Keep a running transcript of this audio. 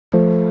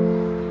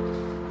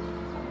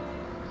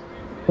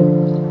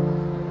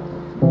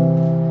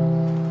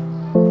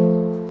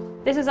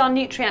This is our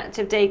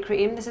Nutri-Active Day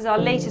Cream. This is our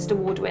latest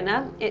award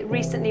winner. It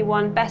recently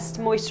won Best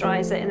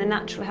Moisturiser in the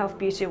Natural Health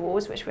Beauty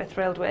Awards, which we're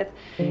thrilled with.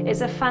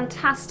 It's a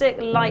fantastic,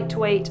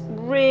 lightweight,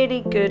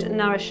 really good,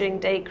 nourishing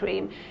day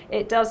cream.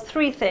 It does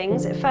three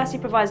things. It firstly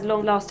provides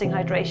long-lasting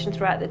hydration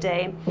throughout the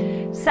day.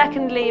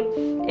 Secondly,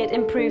 it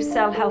improves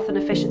cell health and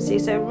efficiency.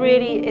 So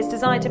really, it's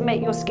designed to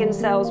make your skin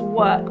cells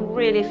work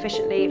really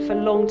efficiently for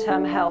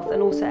long-term health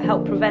and also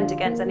help prevent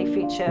against any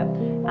future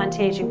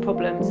anti-aging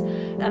problems.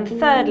 And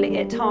thirdly,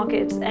 it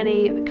targets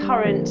any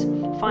current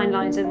fine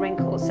lines and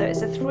wrinkles. So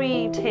it's a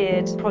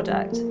three-tiered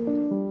product.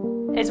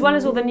 As well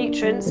as all the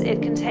nutrients,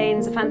 it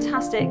contains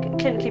fantastic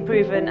clinically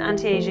proven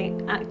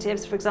anti-aging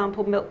actives, for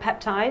example milk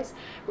peptides,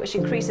 which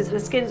increases the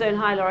skin's own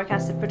hyaluronic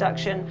acid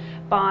production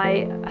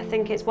by, I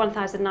think it's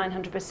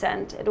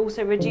 1,900%. It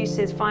also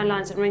reduces fine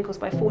lines and wrinkles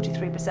by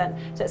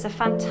 43%, so it's a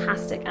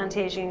fantastic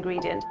anti-aging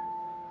ingredient.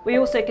 We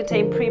also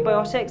contain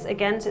prebiotics,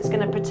 again, so it's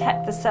going to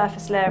protect the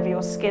surface layer of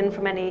your skin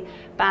from any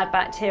bad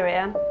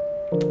bacteria.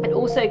 It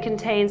also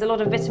contains a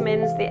lot of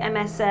vitamins, the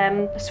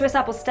MSM, Swiss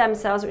apple stem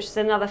cells, which is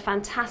another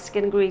fantastic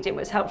ingredient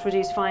which helps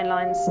reduce fine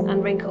lines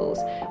and wrinkles.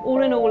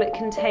 All in all, it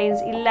contains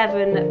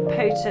 11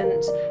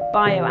 potent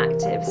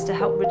bioactives to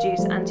help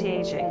reduce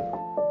anti-aging.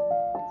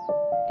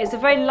 It's a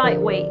very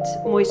lightweight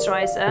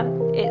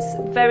moisturiser.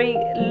 It's very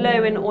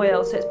low in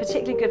oil, so it's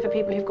particularly good for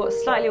people who've got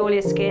slightly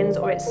oilier skins,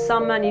 or it's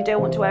summer and you don't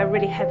want to wear a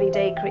really heavy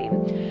day cream.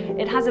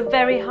 It has a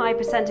very high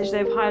percentage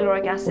of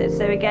hyaluronic acid,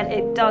 so again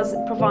it does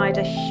provide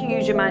a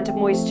huge amount of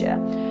moisture.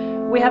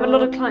 We have a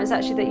lot of clients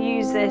actually that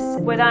use this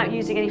without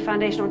using any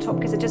foundation on top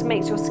because it just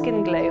makes your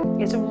skin glow.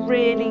 It's a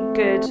really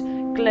good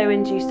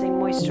glow-inducing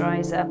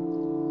moisturiser.